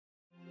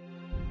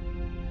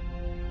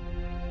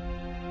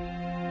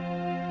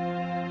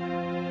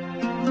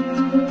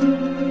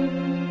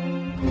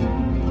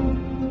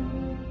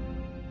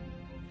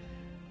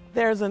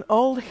There's an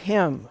old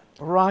hymn,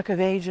 Rock of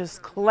Ages,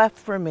 cleft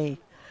for me,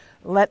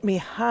 let me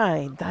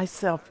hide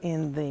thyself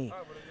in thee.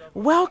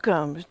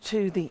 Welcome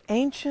to the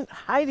ancient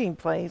hiding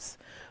place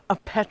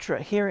of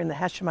Petra here in the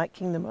Hashemite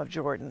Kingdom of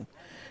Jordan.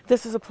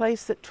 This is a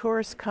place that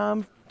tourists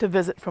come to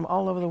visit from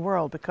all over the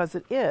world because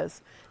it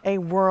is a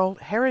World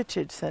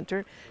Heritage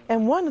Center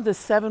and one of the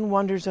 7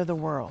 wonders of the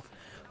world.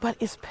 But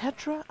is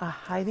Petra a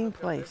hiding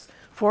place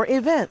for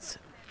events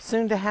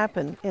soon to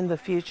happen in the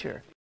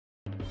future?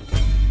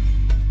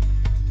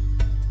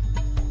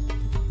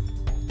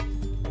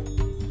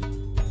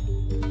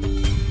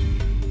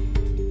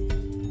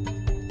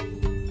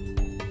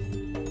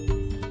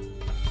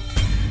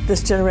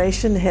 This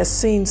generation has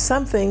seen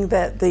something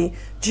that the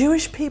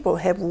Jewish people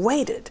have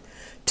waited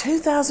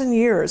 2,000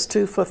 years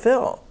to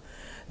fulfill.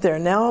 They're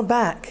now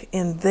back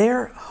in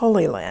their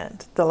holy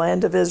land, the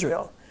land of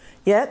Israel.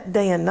 Yet,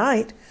 day and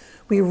night,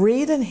 we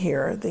read and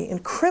hear the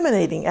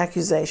incriminating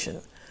accusation,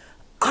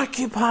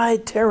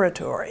 occupied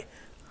territory,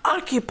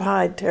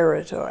 occupied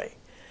territory.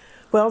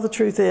 Well, the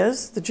truth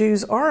is, the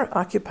Jews are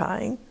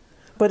occupying,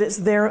 but it's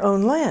their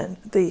own land,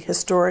 the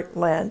historic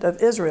land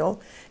of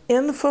Israel,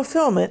 in the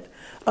fulfillment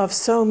of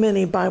so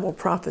many Bible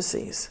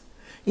prophecies.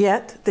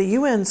 Yet, the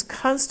UN's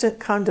constant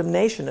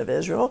condemnation of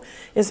Israel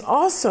is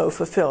also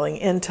fulfilling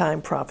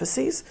end-time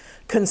prophecies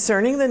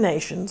concerning the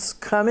nations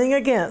coming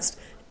against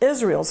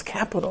Israel's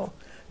capital,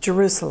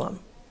 Jerusalem.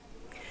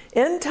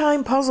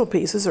 End-time puzzle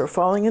pieces are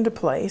falling into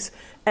place,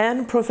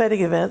 and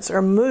prophetic events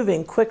are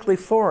moving quickly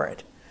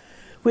forward.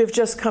 We've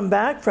just come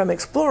back from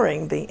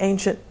exploring the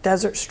ancient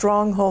desert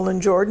stronghold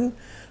in Jordan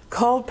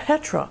called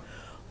Petra,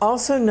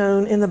 also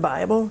known in the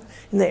Bible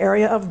in the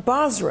area of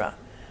Basra.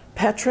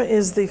 Petra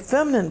is the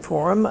feminine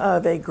form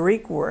of a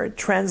Greek word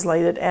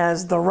translated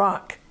as the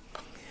rock.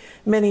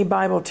 Many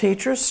Bible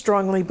teachers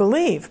strongly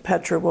believe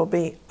Petra will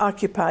be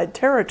occupied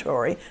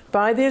territory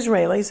by the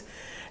Israelis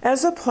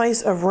as a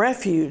place of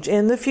refuge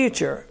in the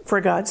future for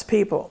God's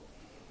people.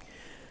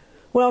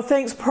 Well,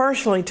 thanks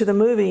partially to the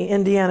movie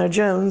Indiana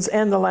Jones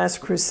and the Last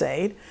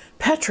Crusade,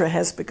 Petra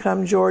has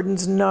become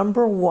Jordan's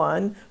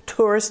 #1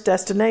 tourist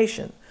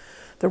destination.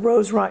 The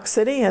Rose Rock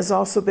City has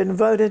also been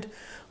voted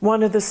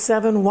one of the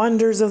 7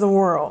 wonders of the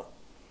world.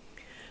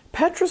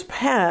 Petra's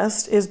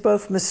past is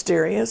both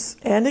mysterious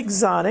and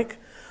exotic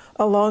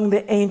along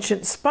the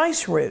ancient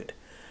spice route,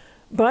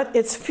 but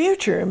its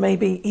future may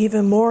be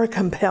even more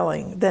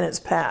compelling than its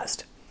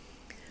past.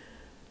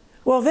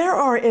 Well, there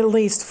are at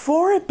least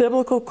 4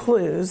 biblical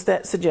clues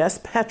that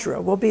suggest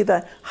Petra will be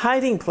the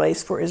hiding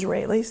place for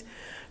Israelis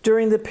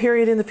during the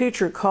period in the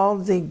future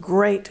called the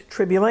Great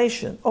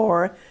Tribulation,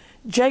 or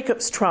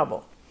Jacob's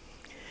Trouble.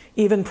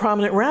 Even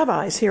prominent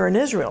rabbis here in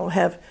Israel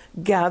have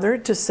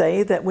gathered to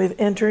say that we've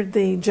entered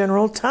the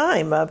general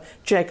time of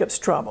Jacob's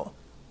trouble.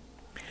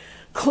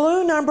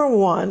 Clue number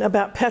 1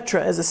 about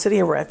Petra as a city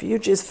of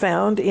refuge is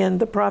found in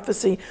the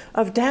prophecy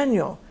of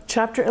Daniel,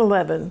 chapter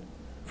 11,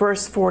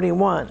 verse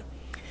 41.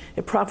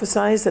 It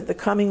prophesies that the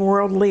coming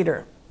world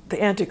leader,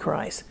 the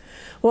Antichrist,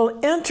 will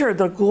enter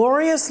the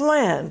glorious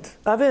land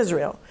of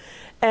Israel,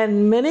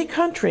 and many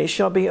countries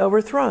shall be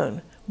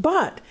overthrown.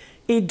 But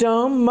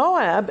Edom,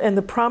 Moab, and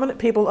the prominent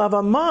people of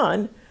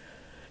Ammon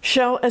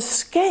shall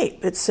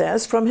escape, it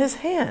says, from his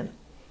hand.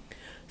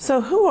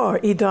 So who are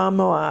Edom,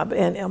 Moab,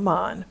 and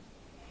Ammon?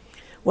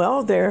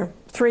 Well, they're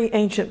 3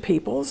 ancient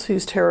peoples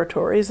whose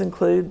territories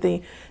include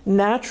the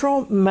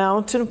natural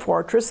mountain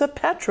fortress of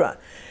Petra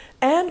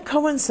and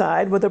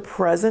coincide with the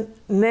present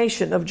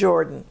nation of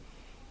Jordan.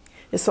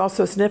 It's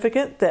also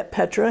significant that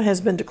Petra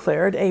has been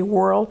declared a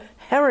World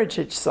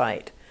Heritage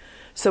Site,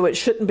 so it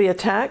shouldn't be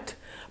attacked,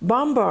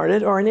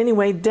 bombarded, or in any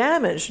way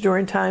damaged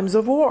during times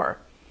of war.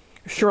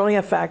 Surely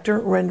a factor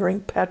rendering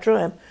Petra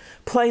a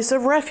place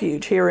of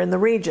refuge here in the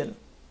region.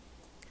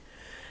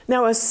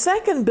 Now, a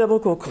second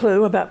biblical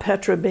clue about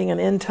Petra being an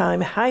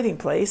end-time hiding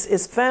place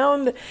is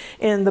found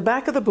in the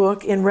back of the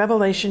book in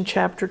Revelation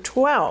chapter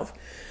 12,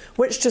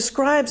 which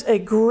describes a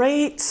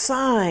great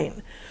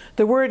sign.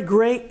 The word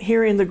great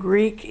here in the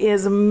Greek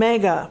is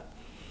mega.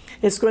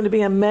 It's going to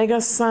be a mega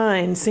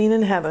sign seen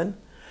in heaven.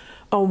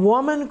 A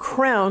woman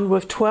crowned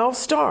with 12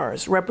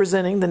 stars,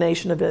 representing the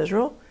nation of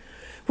Israel,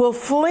 will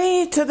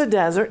flee to the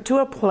desert to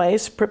a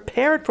place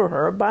prepared for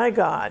her by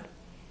God.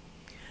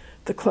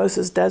 The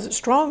closest desert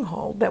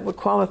stronghold that would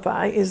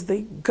qualify is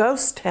the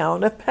ghost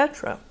town of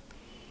Petra.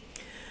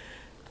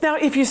 Now,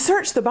 if you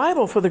search the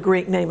Bible for the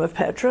Greek name of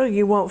Petra,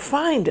 you won't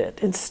find it.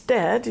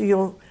 Instead,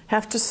 you'll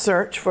have to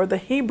search for the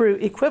Hebrew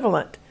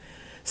equivalent,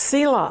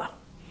 Selah,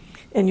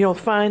 and you'll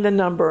find a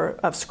number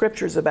of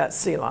scriptures about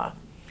Selah.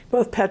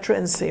 Both Petra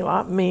and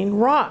Selah mean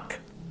rock.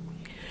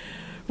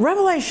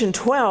 Revelation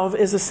 12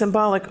 is a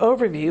symbolic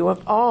overview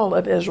of all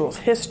of Israel's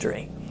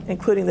history,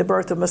 including the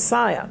birth of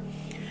Messiah.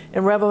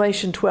 In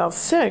Revelation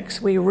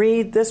 12:6, we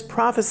read this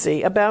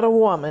prophecy about a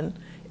woman,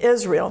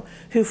 Israel,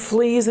 who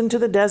flees into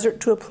the desert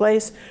to a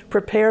place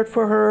prepared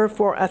for her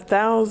for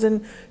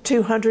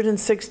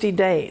 1,260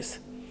 days.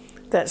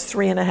 That's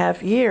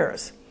 3.5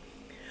 years.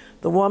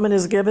 The woman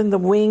is given the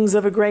wings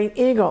of a great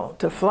eagle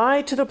to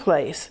fly to the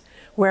place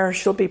where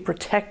she'll be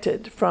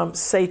protected from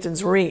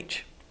Satan's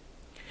reach.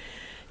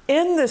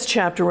 In this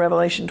chapter,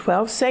 Revelation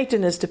 12,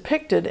 Satan is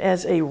depicted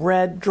as a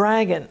red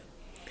dragon.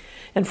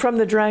 And from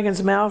the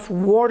dragon's mouth,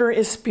 water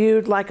is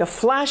spewed like a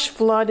flash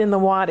flood in the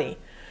wadi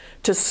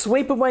to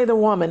sweep away the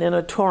woman in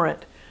a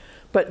torrent.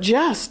 But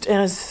just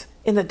as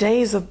in the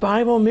days of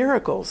Bible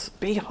miracles,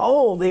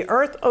 behold, the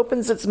earth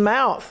opens its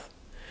mouth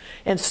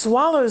and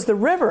swallows the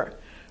river,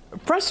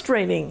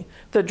 frustrating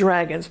the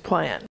dragon's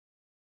plan.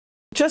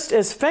 Just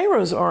as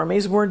Pharaoh's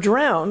armies were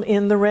drowned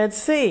in the Red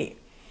Sea.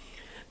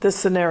 This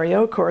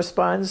scenario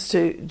corresponds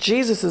to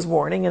Jesus'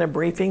 warning in a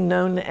briefing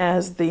known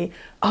as the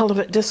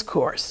Olivet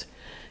Discourse,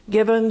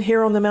 given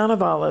here on the Mount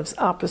of Olives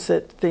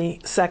opposite the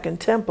Second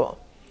Temple.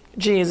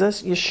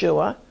 Jesus,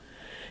 Yeshua,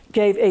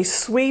 gave a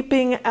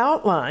sweeping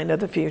outline of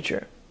the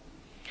future.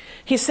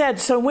 He said,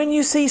 "So when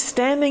you see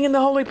standing in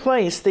the holy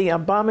place the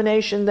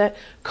abomination that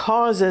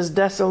causes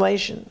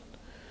desolation,"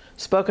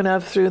 spoken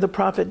of through the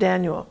prophet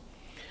Daniel,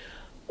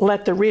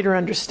 "let the reader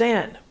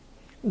understand.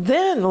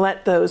 Then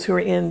let those who are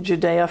in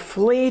Judea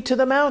flee to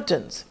the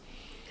mountains."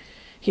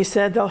 He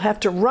said they'll have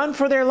to run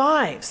for their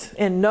lives,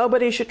 and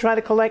nobody should try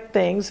to collect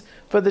things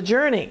for the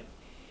journey.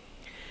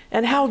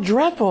 And how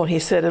dreadful, he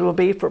said, it'll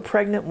be for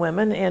pregnant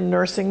women and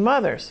nursing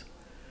mothers.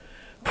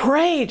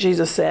 Pray,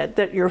 Jesus said,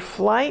 that your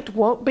flight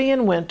won't be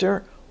in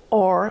winter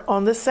or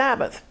on the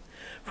Sabbath,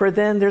 for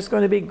then there's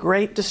going to be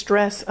great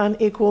distress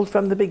unequaled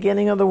from the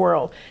beginning of the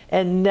world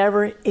and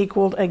never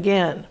equaled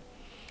again.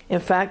 In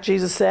fact,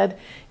 Jesus said,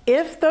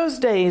 if those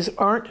days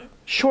aren't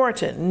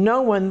shortened,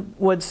 no one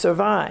would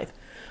survive.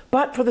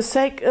 But for the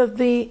sake of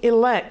the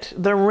elect,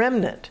 the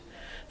remnant,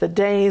 the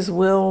days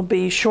will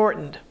be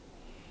shortened.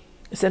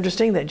 It's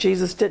interesting that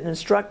Jesus didn't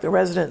instruct the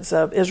residents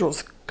of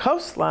Israel's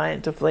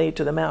coastline to flee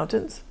to the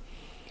mountains.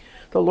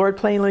 The Lord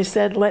plainly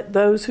said, let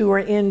those who are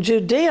in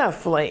Judea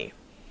flee.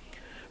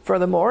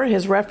 Furthermore,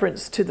 his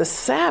reference to the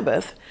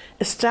Sabbath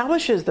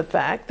establishes the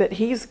fact that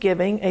he's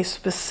giving a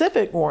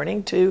specific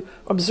warning to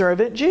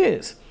observant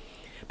Jews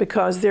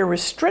because they're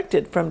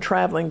restricted from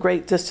traveling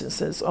great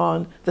distances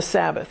on the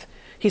Sabbath.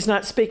 He's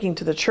not speaking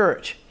to the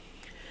church.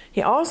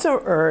 He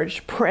also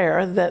urged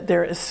prayer that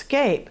their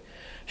escape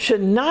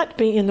should not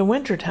be in the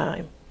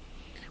wintertime,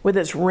 with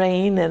its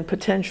rain and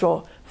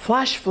potential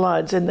flash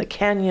floods in the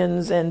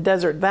canyons and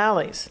desert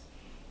valleys.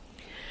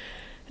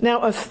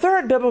 Now, a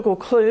third biblical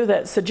clue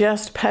that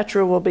suggests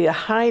Petra will be a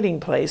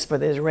hiding place for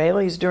the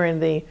Israelis during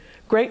the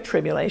Great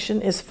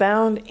Tribulation is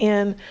found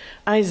in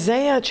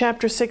Isaiah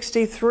chapter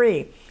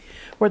 63,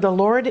 where the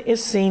Lord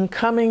is seen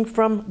coming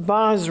from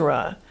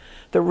Basra,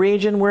 the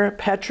region where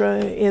Petra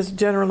is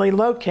generally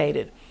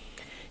located.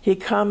 He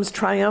comes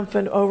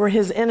triumphant over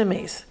his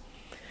enemies.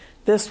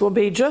 This will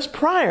be just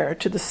prior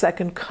to the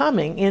second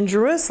coming in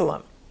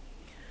Jerusalem.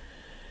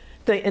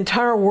 The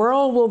entire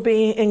world will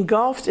be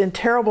engulfed in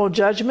terrible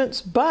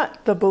judgments,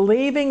 but the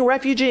believing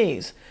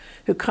refugees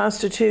who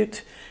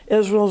constitute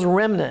Israel's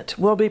remnant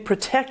will be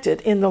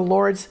protected in the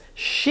Lord's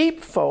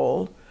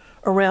sheepfold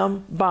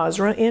around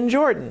Basra in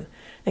Jordan.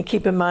 And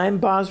keep in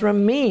mind, Basra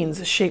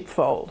means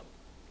sheepfold.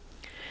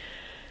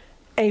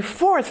 A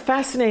fourth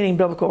fascinating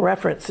biblical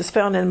reference is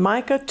found in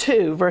Micah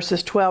 2,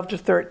 verses 12 to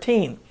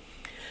 13.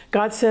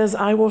 God says,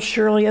 I will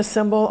surely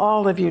assemble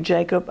all of you,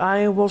 Jacob.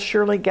 I will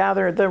surely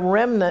gather the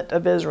remnant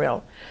of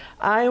Israel.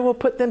 I will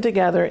put them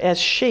together as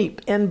sheep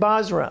in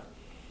Basra.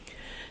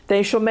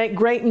 They shall make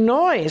great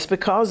noise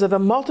because of a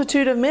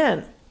multitude of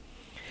men.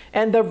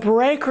 And the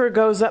breaker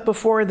goes up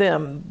before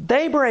them.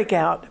 They break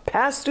out,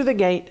 pass through the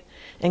gate,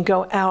 and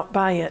go out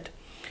by it.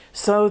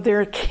 So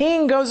their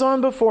king goes on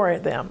before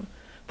them,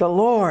 the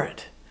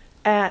Lord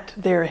at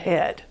their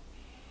head.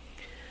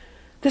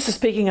 This is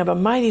speaking of a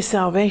mighty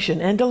salvation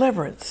and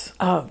deliverance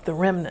of the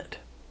remnant.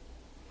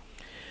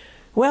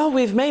 Well,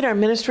 we've made our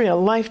ministry a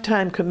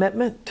lifetime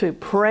commitment to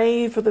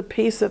pray for the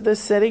peace of this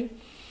city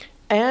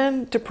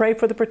and to pray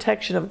for the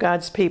protection of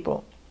God's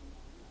people.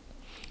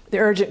 The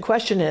urgent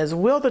question is,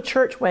 will the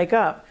church wake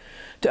up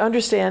to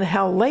understand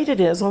how late it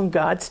is on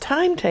God's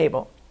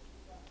timetable?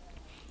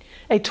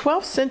 A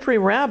 12th century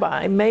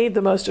rabbi made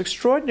the most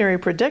extraordinary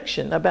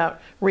prediction about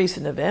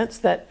recent events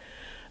that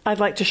I'd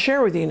like to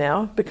share with you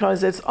now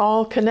because it's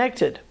all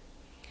connected.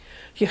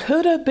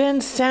 Yehuda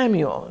ben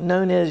Samuel,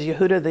 known as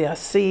Yehuda the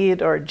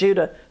Hasid or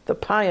Judah the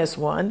Pious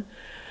One,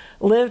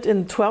 lived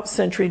in 12th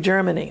century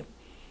Germany.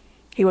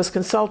 He was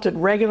consulted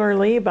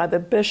regularly by the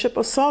Bishop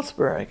of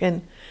Salzburg,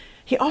 and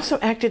he also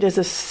acted as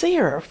a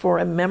seer for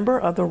a member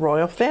of the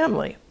royal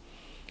family.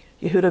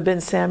 Yehuda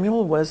ben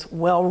Samuel was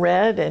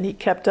well-read and he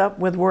kept up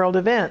with world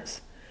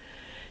events.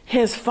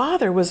 His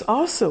father was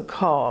also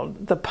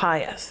called the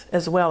Pious,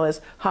 as well as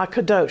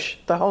HaKadosh,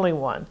 the Holy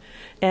One,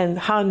 and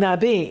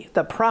HaNabi,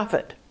 the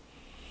Prophet.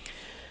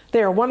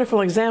 They are wonderful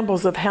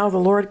examples of how the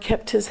Lord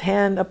kept his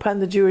hand upon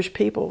the Jewish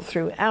people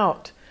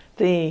throughout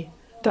the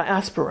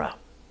diaspora.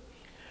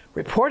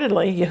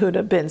 Reportedly,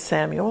 Yehuda ben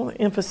Samuel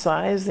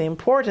emphasized the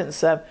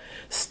importance of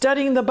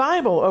studying the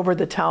Bible over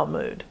the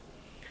Talmud.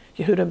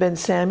 Yehuda ben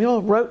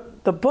Samuel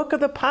wrote the Book of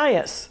the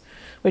Pious,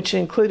 which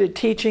included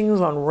teachings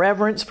on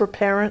reverence for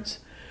parents,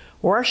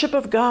 worship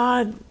of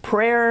God,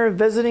 prayer,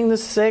 visiting the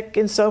sick,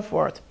 and so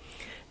forth.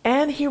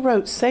 And he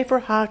wrote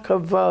Sefer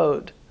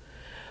HaKavod,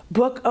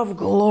 Book of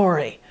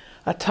Glory,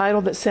 a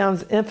title that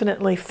sounds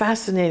infinitely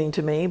fascinating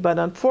to me, but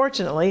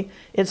unfortunately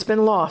it's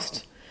been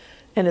lost,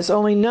 and is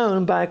only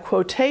known by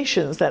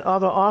quotations that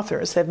other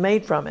authors have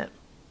made from it.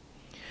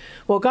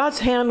 Well, God's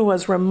hand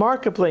was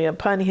remarkably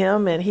upon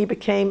him, and he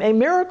became a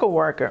miracle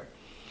worker.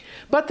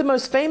 But the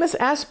most famous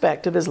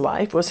aspect of his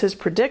life was his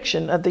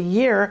prediction of the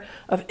year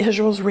of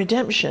Israel's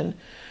redemption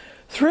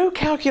through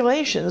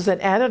calculations that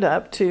added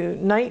up to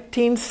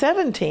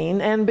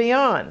 1917 and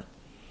beyond.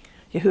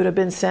 Yehuda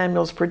ben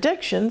Samuel's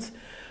predictions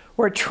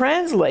were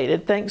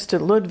translated thanks to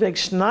Ludwig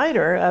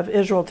Schneider of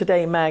Israel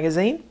Today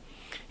magazine,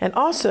 and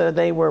also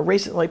they were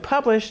recently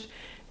published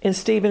in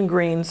Stephen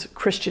Green's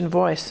Christian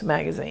Voice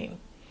magazine.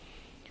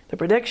 The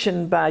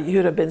prediction by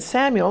Yehuda ben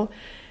Samuel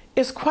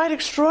is quite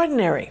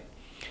extraordinary.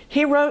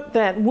 He wrote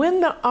that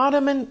when the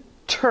Ottoman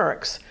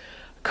Turks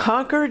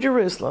conquer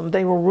Jerusalem,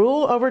 they will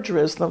rule over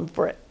Jerusalem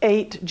for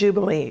 8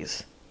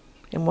 jubilees,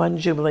 and 1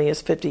 jubilee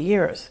is 50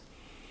 years.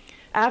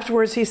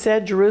 Afterwards, he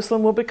said,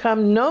 Jerusalem will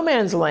become no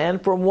man's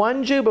land for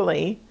 1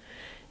 jubilee,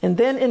 and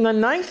then in the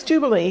 9th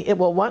jubilee, it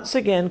will once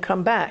again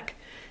come back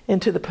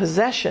into the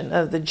possession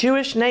of the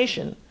Jewish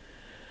nation,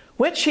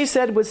 which he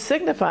said would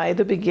signify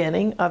the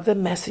beginning of the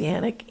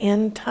Messianic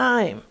end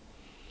time.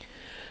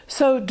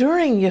 So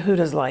during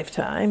Yehuda's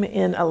lifetime,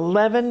 in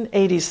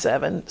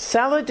 1187,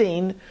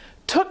 Saladin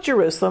took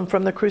Jerusalem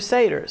from the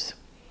Crusaders.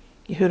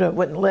 Yehuda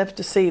wouldn't live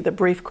to see the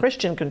brief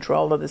Christian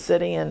control of the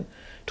city in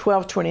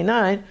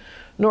 1229,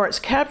 nor its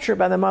capture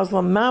by the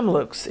Muslim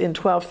Mamluks in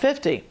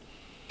 1250.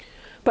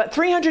 But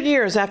 300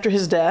 years after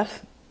his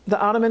death, the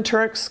Ottoman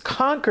Turks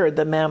conquered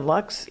the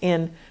Mamluks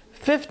in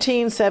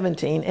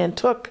 1517 and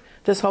took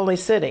this holy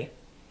city.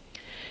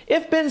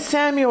 If Ben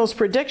Samuel's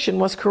prediction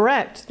was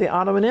correct, the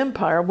Ottoman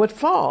Empire would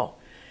fall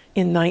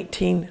in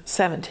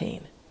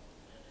 1917.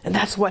 And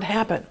that's what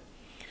happened.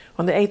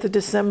 On the 8th of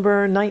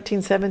December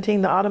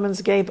 1917, the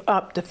Ottomans gave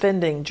up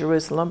defending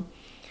Jerusalem.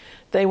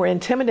 They were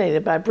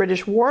intimidated by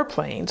British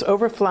warplanes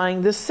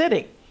overflying this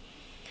city.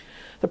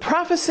 The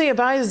prophecy of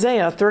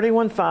Isaiah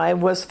 31:5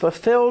 was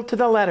fulfilled to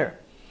the letter.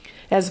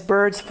 As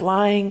birds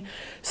flying,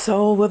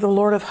 so will the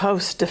Lord of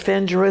hosts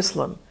defend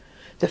Jerusalem.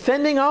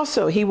 Defending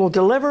also, he will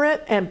deliver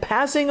it, and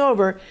passing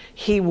over,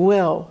 he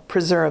will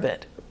preserve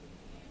it.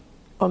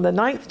 On the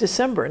 9th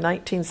December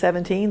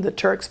 1917, the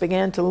Turks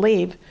began to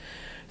leave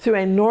through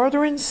a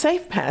northern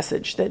safe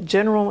passage that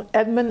General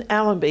Edmund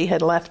Allenby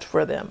had left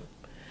for them.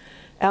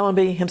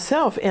 Allenby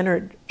himself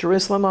entered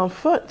Jerusalem on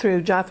foot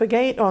through Jaffa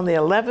Gate on the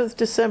 11th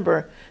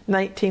December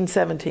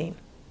 1917.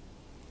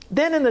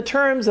 Then in the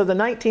terms of the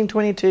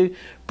 1922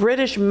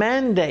 British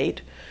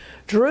Mandate,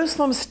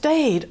 Jerusalem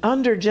stayed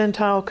under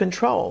Gentile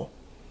control.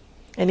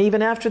 And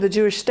even after the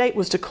Jewish state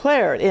was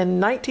declared in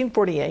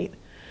 1948,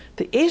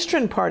 the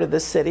eastern part of the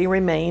city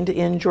remained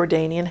in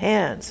Jordanian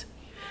hands.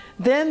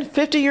 Then,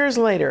 50 years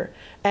later,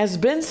 as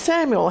Ben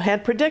Samuel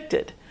had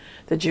predicted,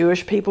 the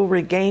Jewish people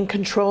regained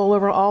control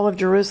over all of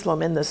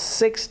Jerusalem in the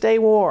Six-Day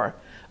War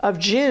of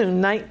June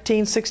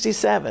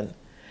 1967.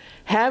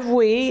 Have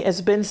we,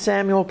 as Ben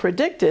Samuel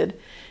predicted,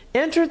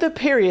 entered the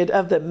period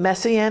of the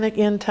Messianic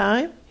end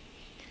time?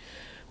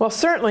 Well,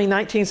 certainly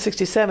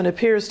 1967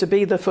 appears to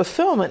be the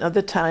fulfillment of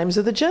the times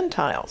of the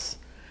Gentiles.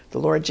 The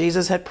Lord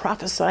Jesus had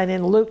prophesied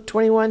in Luke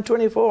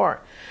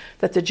 21:24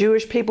 that the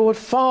Jewish people would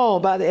fall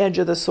by the edge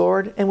of the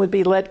sword and would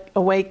be led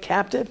away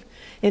captive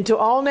into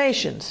all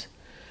nations.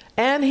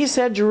 And he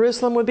said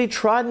Jerusalem would be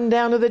trodden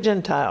down to the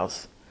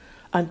Gentiles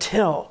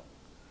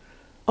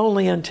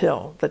only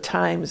until the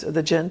times of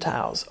the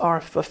Gentiles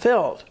are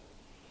fulfilled.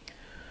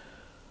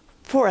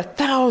 For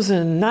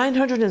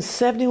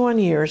 1,971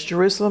 years,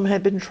 Jerusalem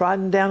had been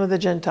trodden down to the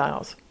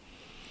Gentiles.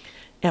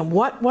 And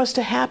what was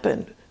to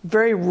happen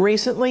very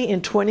recently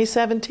in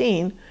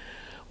 2017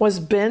 was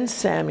Ben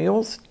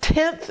Samuel's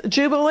 10th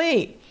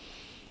Jubilee.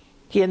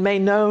 He had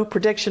made no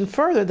prediction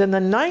further than the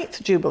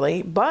 9th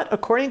Jubilee, but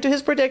according to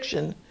his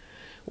prediction,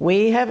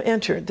 we have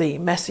entered the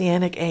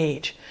Messianic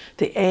age,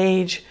 the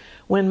age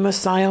when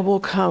Messiah will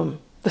come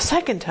the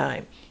second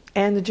time,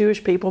 and the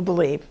Jewish people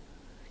believe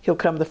he'll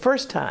come the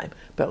first time,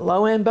 but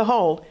lo and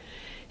behold,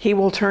 he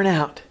will turn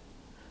out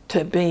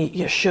to be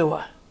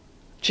Yeshua,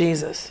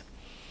 Jesus.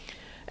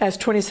 As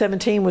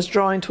 2017 was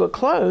drawing to a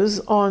close,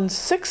 on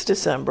 6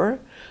 December,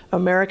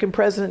 American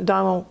President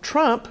Donald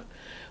Trump,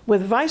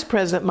 with Vice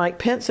President Mike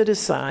Pence at his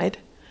side,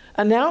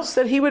 announced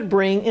that he would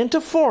bring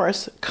into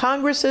force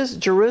Congress's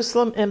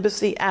Jerusalem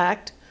Embassy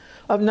Act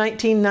of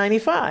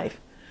 1995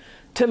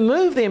 to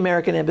move the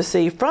American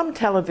embassy from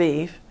Tel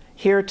Aviv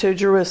here to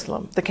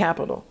Jerusalem, the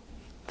capital,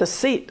 the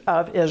seat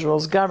of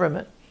Israel's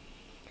government.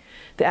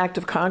 The Act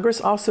of Congress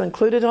also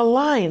included a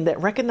line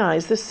that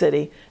recognized the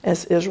city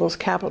as Israel's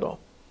capital.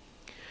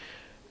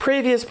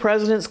 Previous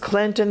presidents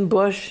Clinton,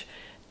 Bush,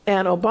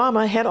 and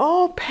Obama had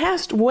all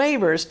passed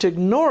waivers to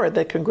ignore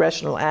the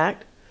Congressional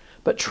Act,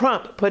 but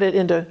Trump put it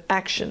into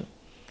action.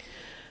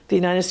 The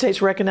United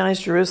States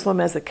recognized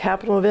Jerusalem as the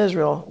capital of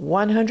Israel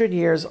 100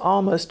 years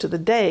almost to the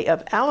day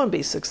of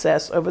Allenby's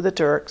success over the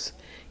Turks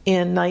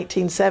in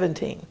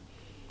 1917.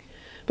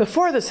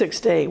 Before the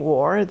Six-Day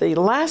War, the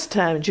last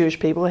time Jewish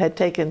people had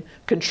taken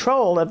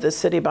control of the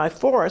city by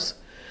force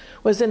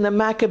was in the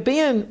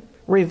Maccabean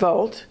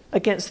revolt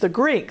against the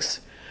Greeks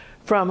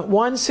from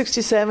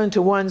 167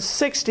 to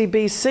 160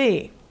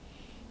 BC.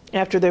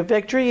 After their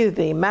victory,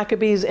 the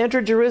Maccabees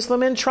entered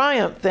Jerusalem in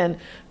triumph and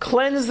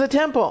cleansed the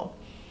temple.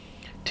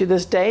 To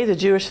this day, the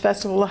Jewish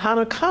festival of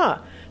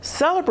Hanukkah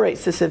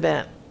celebrates this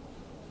event.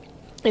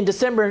 In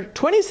December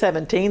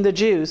 2017, the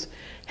Jews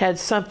had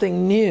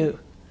something new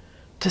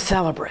to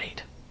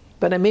celebrate.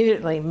 But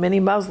immediately, many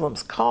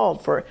Muslims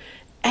called for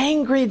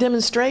angry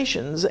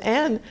demonstrations,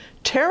 and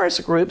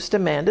terrorist groups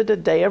demanded a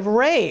day of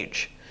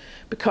rage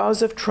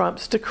because of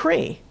Trump's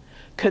decree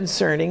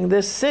concerning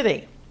this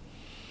city.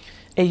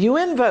 A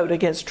UN vote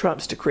against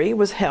Trump's decree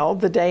was held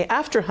the day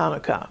after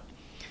Hanukkah.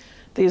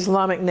 The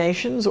Islamic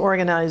nations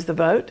organized the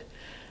vote,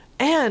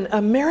 and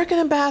American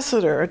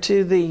ambassador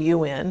to the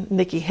UN,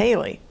 Nikki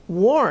Haley,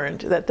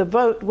 warned that the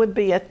vote would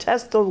be a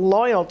test of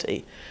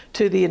loyalty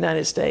to the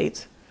United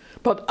States.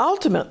 But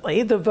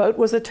ultimately, the vote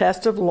was a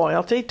test of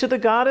loyalty to the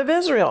God of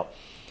Israel,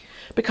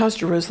 because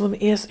Jerusalem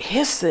is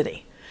his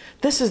city.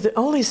 This is the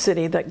only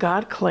city that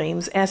God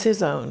claims as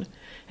his own.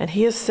 And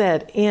he has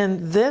said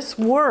in this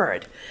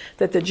word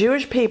that the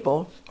Jewish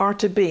people are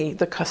to be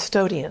the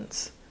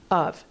custodians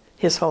of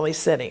his holy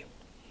city.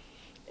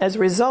 As a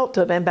result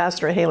of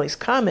Ambassador Haley's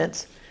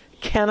comments,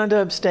 Canada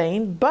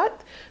abstained,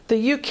 but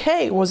the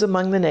UK was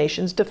among the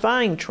nations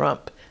defying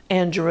Trump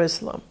and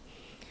Jerusalem.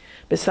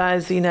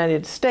 Besides the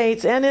United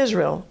States and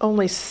Israel,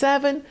 only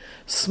 7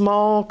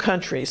 small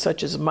countries,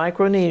 such as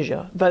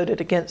Micronesia, voted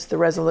against the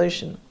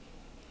resolution.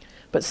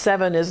 But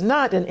 7 is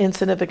not an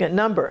insignificant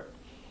number.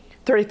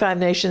 35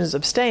 nations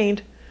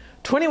abstained,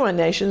 21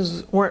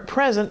 nations weren't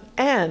present,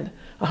 and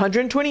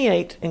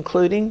 128,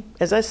 including,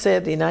 as I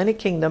said, the United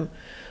Kingdom,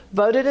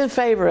 voted in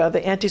favor of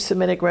the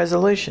anti-Semitic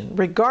resolution,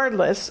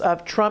 regardless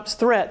of Trump's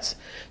threats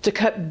to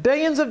cut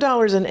billions of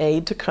dollars in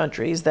aid to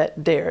countries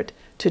that dared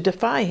to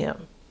defy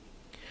him.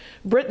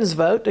 Britain's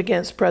vote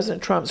against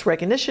President Trump's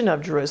recognition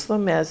of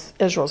Jerusalem as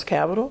Israel's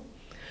capital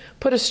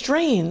put a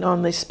strain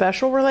on the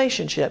special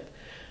relationship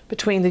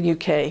between the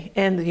UK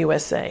and the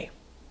USA.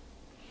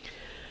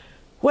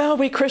 Well,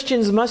 we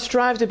Christians must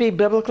strive to be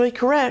biblically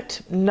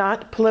correct,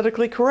 not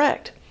politically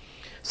correct.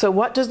 So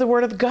what does the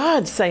Word of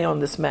God say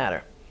on this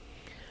matter?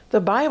 The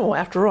Bible,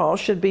 after all,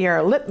 should be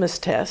our litmus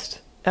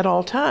test at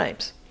all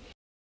times.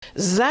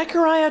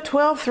 Zechariah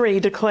 12:3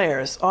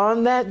 declares,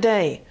 "On that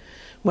day,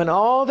 when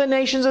all the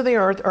nations of the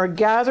earth are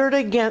gathered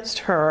against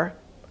her,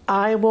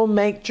 I will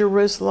make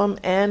Jerusalem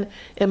an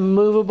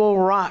immovable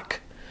rock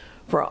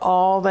for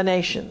all the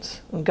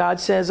nations." And God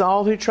says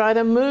all who try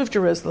to move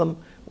Jerusalem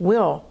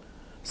will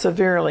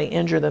severely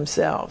injure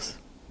themselves.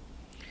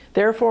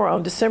 Therefore,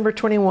 on December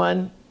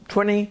 21,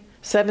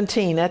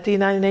 2017, at the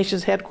United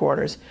Nations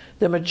headquarters,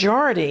 the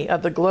majority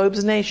of the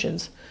globe's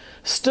nations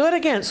stood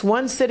against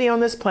one city on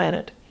this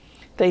planet.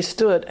 They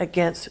stood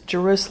against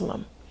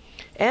Jerusalem.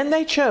 And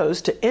they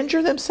chose to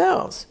injure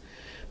themselves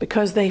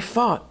because they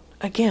fought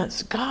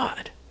against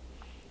God.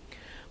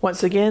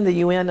 Once again,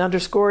 the UN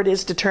underscored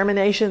its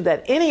determination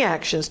that any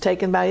actions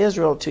taken by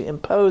Israel to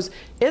impose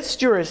its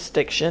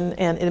jurisdiction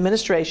and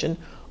administration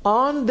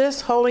on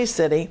this holy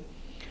city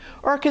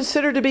are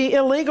considered to be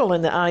illegal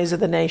in the eyes of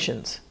the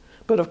nations,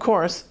 but of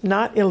course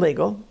not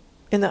illegal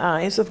in the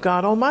eyes of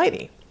God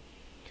Almighty.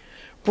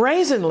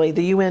 Brazenly,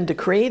 the UN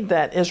decreed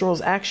that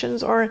Israel's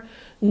actions are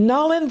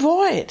null and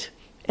void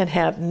and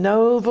have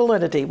no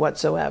validity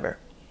whatsoever.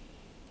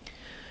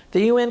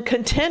 The UN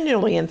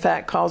continually, in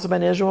fact, calls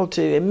upon Israel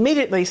to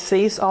immediately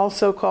cease all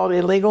so-called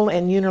illegal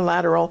and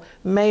unilateral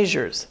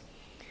measures.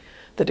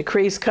 The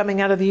decrees coming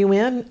out of the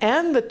UN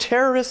and the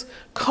terrorist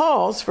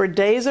calls for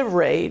days of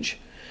rage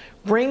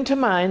bring to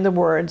mind the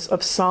words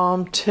of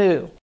Psalm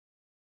 2.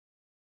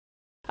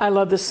 I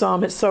love this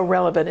psalm. It's so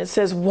relevant. It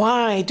says,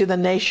 "Why do the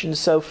nations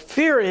so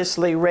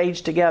furiously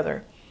rage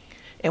together?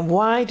 And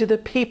why do the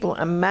people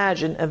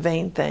imagine a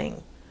vain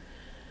thing?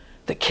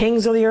 The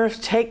kings of the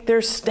earth take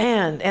their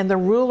stand, and the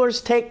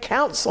rulers take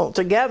counsel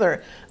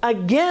together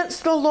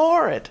against the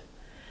Lord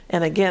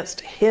and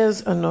against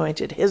his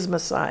anointed, his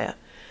Messiah,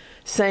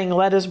 saying,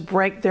 let us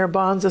break their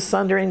bonds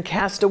asunder and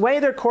cast away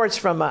their cords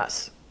from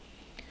us."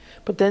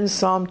 But then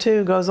Psalm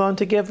 2 goes on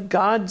to give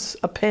God's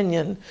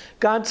opinion,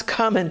 God's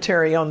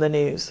commentary on the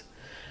news.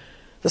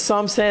 The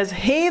psalm says,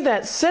 "He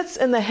that sits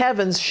in the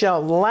heavens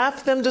shall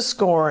laugh them to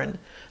scorn.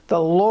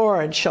 The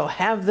Lord shall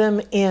have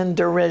them in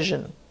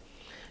derision."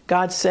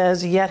 God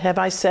says, "Yet have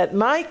I set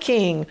my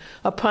king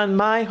upon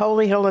my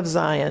holy hill of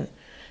Zion.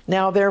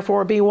 Now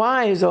therefore be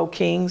wise, O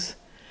kings,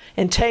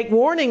 and take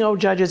warning, O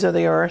judges of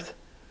the earth.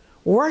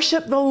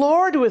 Worship the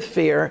Lord with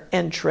fear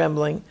and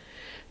trembling.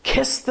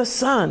 Kiss the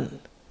Son,"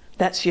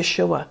 that's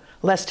Yeshua,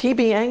 "lest he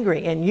be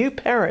angry and you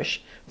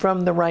perish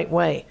from the right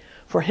way,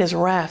 for his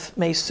wrath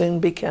may soon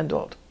be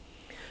kindled."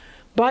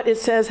 But it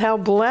says, how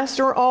blessed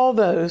are all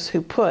those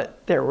who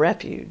put their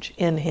refuge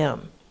in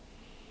him.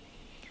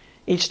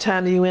 Each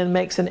time the UN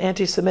makes an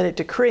anti-Semitic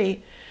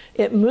decree,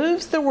 it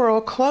moves the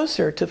world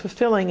closer to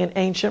fulfilling an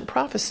ancient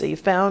prophecy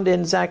found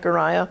in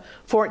Zechariah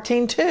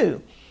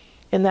 14:2.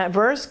 In that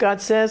verse,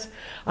 God says,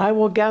 I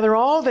will gather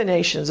all the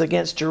nations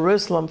against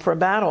Jerusalem for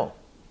battle.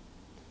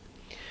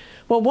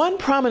 Well, one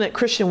prominent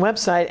Christian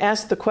website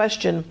asked the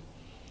question,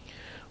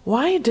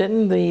 why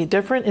didn't the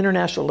different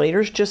international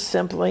leaders just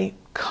simply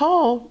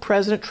call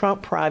President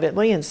Trump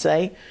privately and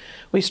say,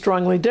 we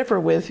strongly differ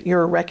with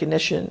your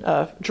recognition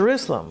of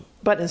Jerusalem?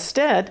 But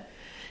instead,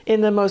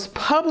 in the most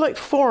public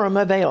forum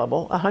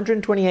available,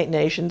 128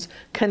 nations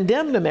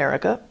condemned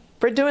America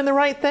for doing the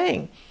right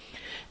thing.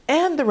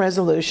 And the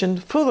resolution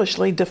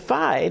foolishly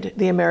defied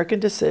the American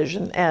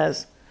decision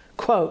as,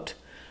 quote,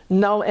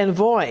 null and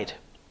void.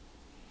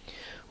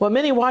 Well,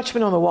 many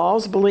watchmen on the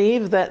walls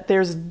believe that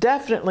there's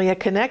definitely a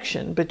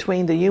connection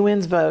between the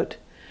UN's vote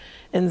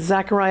and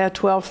Zechariah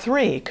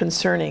 12:3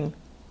 concerning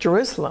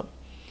Jerusalem,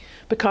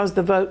 because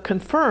the vote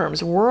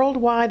confirms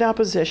worldwide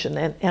opposition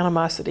and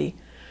animosity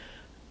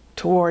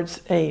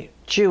towards a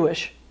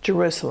Jewish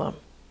Jerusalem.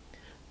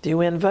 The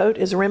UN vote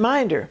is a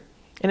reminder,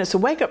 and it's a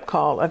wake-up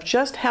call of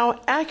just how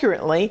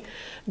accurately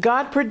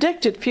God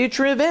predicted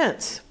future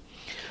events.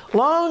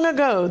 Long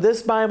ago,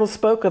 this Bible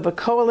spoke of a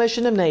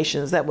coalition of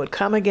nations that would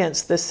come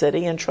against this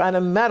city and try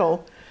to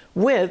meddle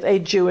with a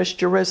Jewish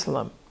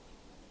Jerusalem.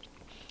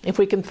 If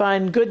we can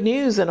find good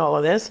news in all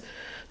of this,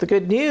 the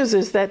good news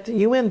is that the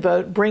UN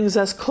vote brings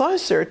us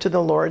closer to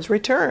the Lord's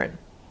return.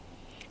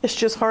 It's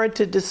just hard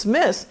to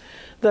dismiss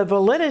the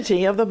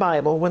validity of the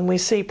Bible when we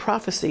see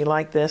prophecy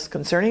like this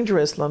concerning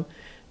Jerusalem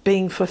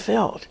being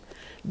fulfilled.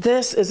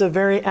 This is a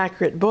very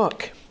accurate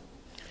book.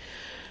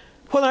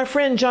 Well, our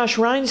friend Josh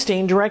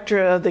Reinstein,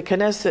 director of the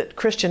Knesset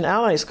Christian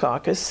Allies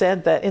Caucus,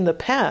 said that in the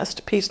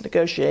past, peace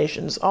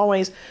negotiations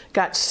always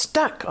got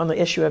stuck on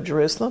the issue of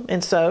Jerusalem.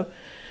 And so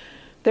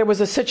there was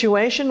a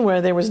situation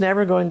where there was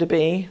never going to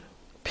be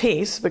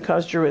peace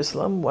because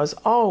Jerusalem was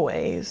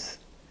always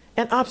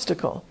an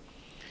obstacle.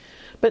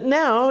 But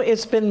now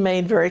it's been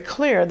made very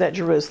clear that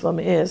Jerusalem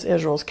is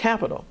Israel's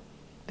capital.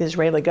 The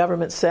Israeli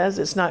government says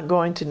it's not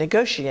going to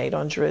negotiate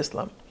on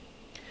Jerusalem.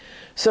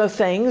 So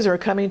things are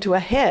coming to a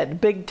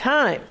head big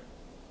time.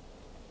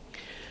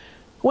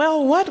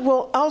 Well, what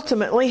will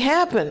ultimately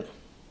happen?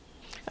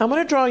 I'm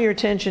going to draw your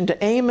attention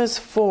to Amos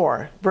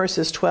 4,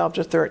 verses 12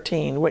 to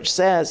 13, which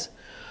says,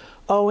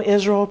 O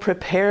Israel,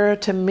 prepare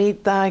to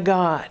meet thy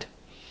God.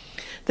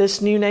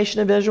 This new nation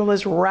of Israel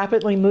is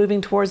rapidly moving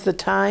towards the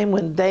time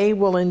when they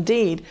will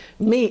indeed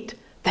meet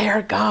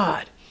their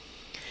God.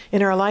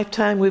 In our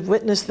lifetime, we've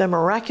witnessed the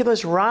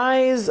miraculous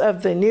rise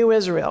of the new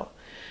Israel.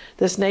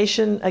 This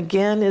nation,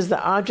 again, is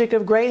the object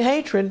of great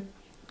hatred,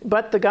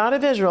 but the God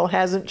of Israel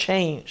hasn't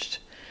changed.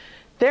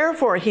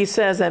 Therefore, he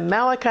says in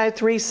Malachi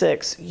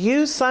 3:6,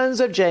 you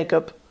sons of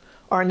Jacob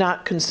are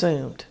not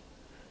consumed.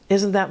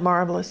 Isn't that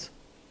marvelous?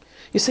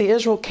 You see,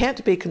 Israel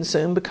can't be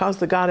consumed because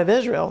the God of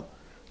Israel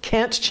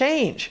can't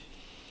change.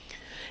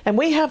 And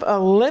we have a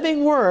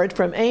living word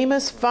from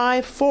Amos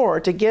 5:4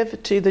 to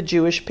give to the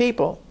Jewish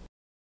people.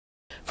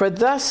 For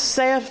thus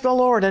saith the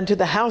Lord unto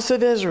the house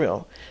of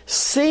Israel,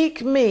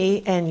 seek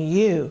me, and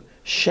you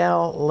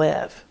shall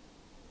live.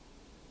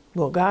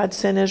 Will God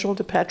send Israel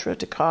to Petra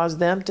to cause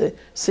them to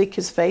seek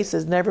his face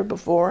as never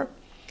before?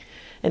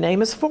 In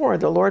Amos 4,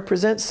 the Lord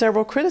presents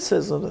several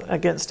criticisms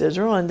against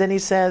Israel, and then he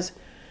says,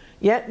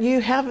 yet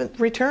you haven't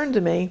returned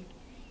to me.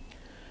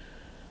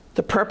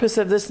 The purpose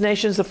of this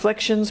nation's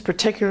afflictions,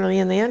 particularly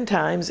in the end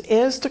times,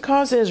 is to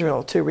cause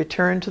Israel to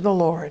return to the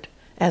Lord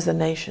as a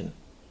nation.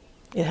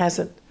 It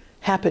hasn't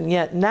happened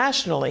yet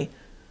nationally,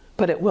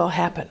 but it will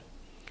happen,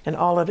 and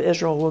all of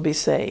Israel will be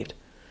saved.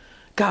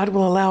 God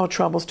will allow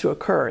troubles to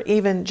occur,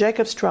 even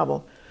Jacob's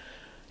trouble,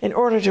 in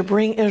order to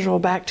bring Israel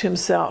back to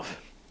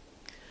himself.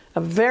 A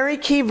very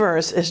key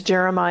verse is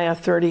Jeremiah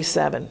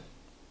 37.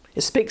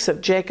 It speaks of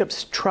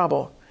Jacob's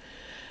trouble,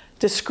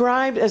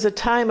 described as a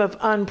time of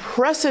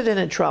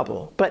unprecedented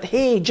trouble, but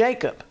he,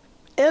 Jacob,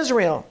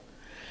 Israel,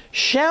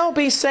 shall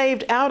be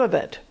saved out of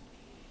it.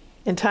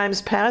 In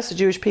times past, the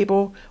Jewish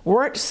people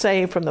weren't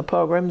saved from the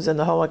pogroms and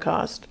the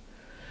Holocaust.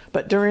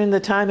 But during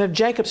the time of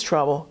Jacob's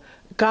trouble,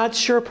 God's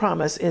sure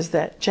promise is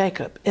that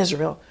Jacob,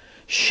 Israel,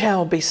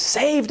 shall be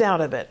saved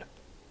out of it.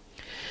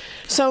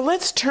 So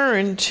let's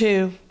turn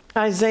to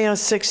Isaiah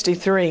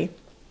 63,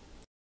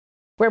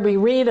 where we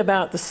read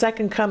about the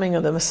second coming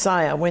of the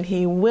Messiah, when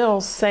he will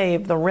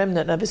save the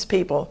remnant of his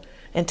people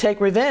and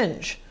take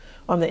revenge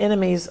on the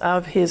enemies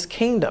of his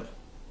kingdom.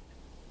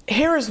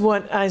 Here's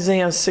what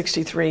Isaiah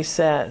 63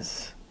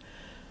 says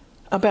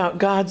about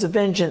God's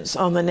vengeance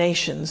on the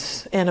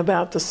nations and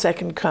about the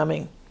second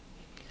coming.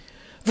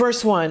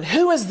 Verse 1,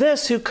 who is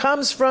this who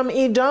comes from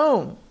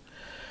Edom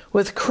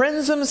with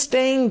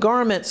crimson-stained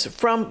garments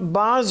from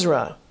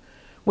Basra,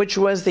 which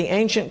was the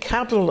ancient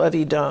capital of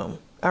Edom?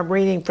 I'm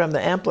reading from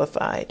the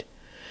Amplified.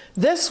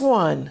 This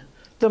one,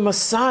 the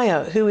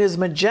Messiah, who is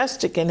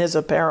majestic in his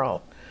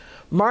apparel,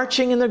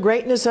 marching in the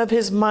greatness of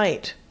his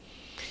might.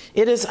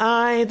 It is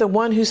I, the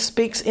one who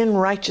speaks in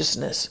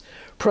righteousness,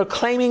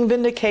 proclaiming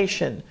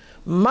vindication,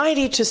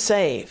 mighty to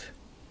save.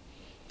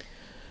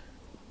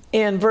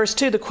 In verse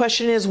 2, the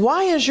question is,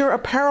 why is your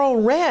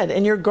apparel red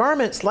and your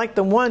garments like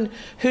the one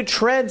who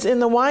treads in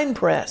the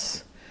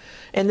winepress?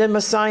 And then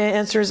Messiah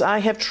answers, I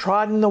have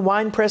trodden the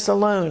winepress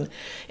alone,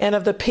 and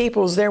of the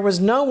peoples there was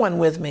no one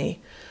with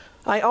me.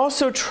 I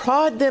also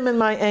trod them in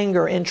my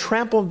anger and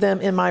trampled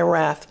them in my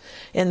wrath,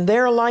 and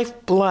their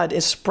life blood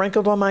is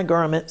sprinkled on my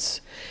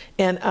garments,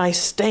 and I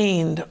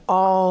stained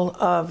all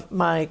of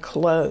my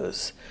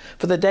clothes.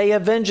 For the day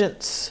of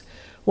vengeance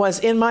was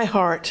in my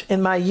heart,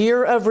 and my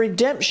year of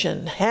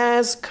redemption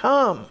has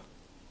come.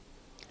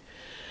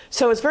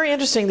 So it's very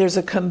interesting. There's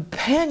a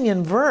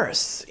companion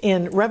verse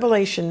in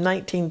Revelation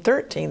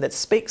 19:13 that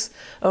speaks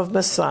of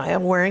Messiah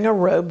wearing a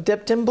robe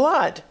dipped in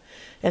blood.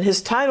 And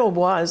his title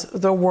was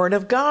The Word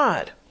of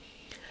God.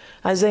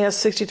 Isaiah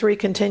 63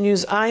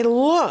 continues, I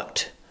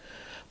looked,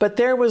 but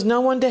there was no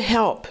one to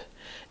help.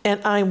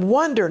 And I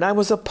wondered, I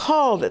was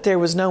appalled that there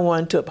was no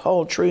one to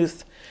uphold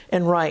truth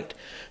and right.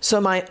 So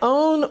my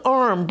own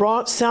arm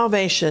brought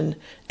salvation,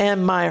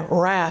 and my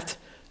wrath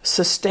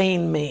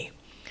sustained me.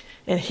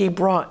 And he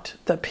brought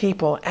the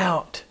people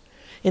out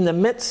in the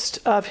midst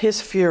of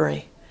his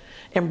fury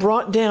and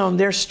brought down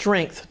their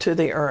strength to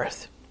the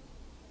earth.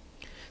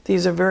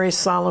 These are very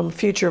solemn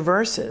future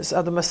verses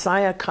of the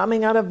Messiah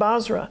coming out of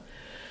Basra.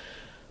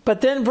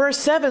 But then verse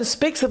 7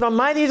 speaks of a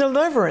mighty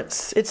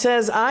deliverance. It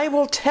says, I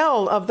will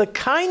tell of the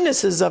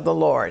kindnesses of the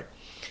Lord.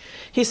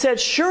 He said,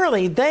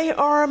 surely they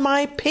are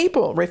my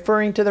people,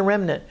 referring to the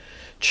remnant,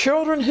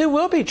 children who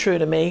will be true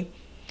to me.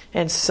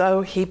 And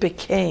so he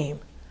became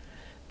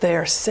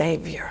their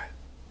Savior.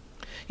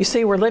 You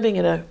see, we're living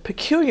in a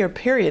peculiar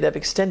period of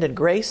extended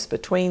grace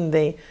between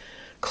the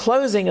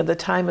closing of the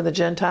time of the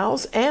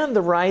Gentiles and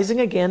the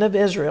rising again of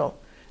Israel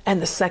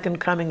and the second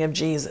coming of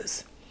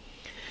Jesus.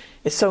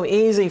 It's so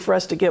easy for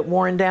us to get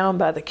worn down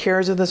by the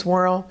cares of this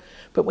world,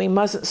 but we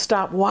mustn't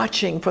stop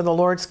watching for the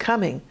Lord's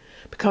coming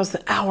because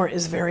the hour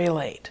is very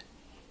late.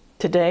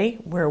 Today,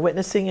 we're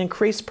witnessing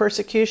increased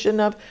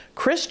persecution of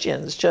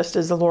Christians, just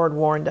as the Lord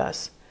warned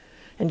us.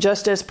 And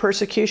just as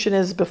persecution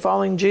is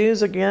befalling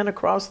Jews again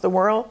across the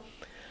world,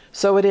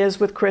 so it is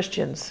with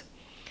Christians.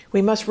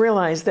 We must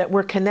realize that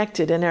we're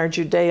connected in our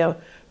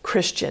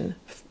Judeo-Christian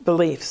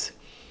beliefs.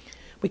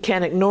 We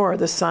can't ignore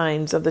the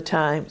signs of the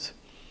times.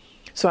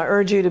 So I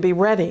urge you to be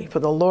ready for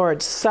the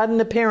Lord's sudden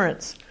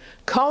appearance.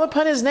 Call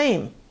upon his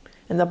name,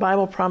 and the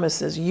Bible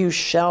promises you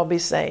shall be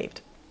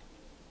saved.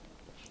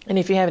 And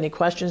if you have any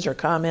questions or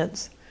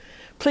comments,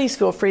 please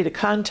feel free to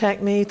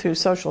contact me through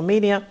social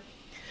media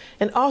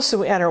and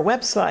also at our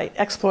website,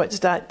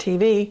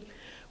 exploits.tv,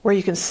 where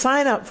you can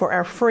sign up for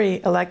our free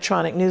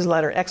electronic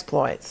newsletter,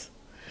 Exploits.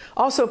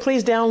 Also,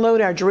 please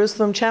download our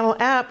Jerusalem Channel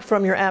app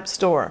from your app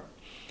store.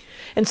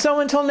 And so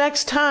until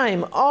next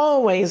time,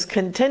 always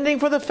contending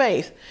for the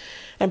faith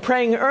and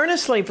praying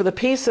earnestly for the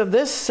peace of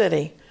this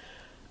city,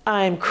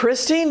 I'm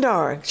Christine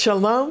Darg.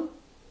 Shalom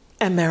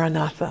and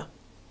Maranatha.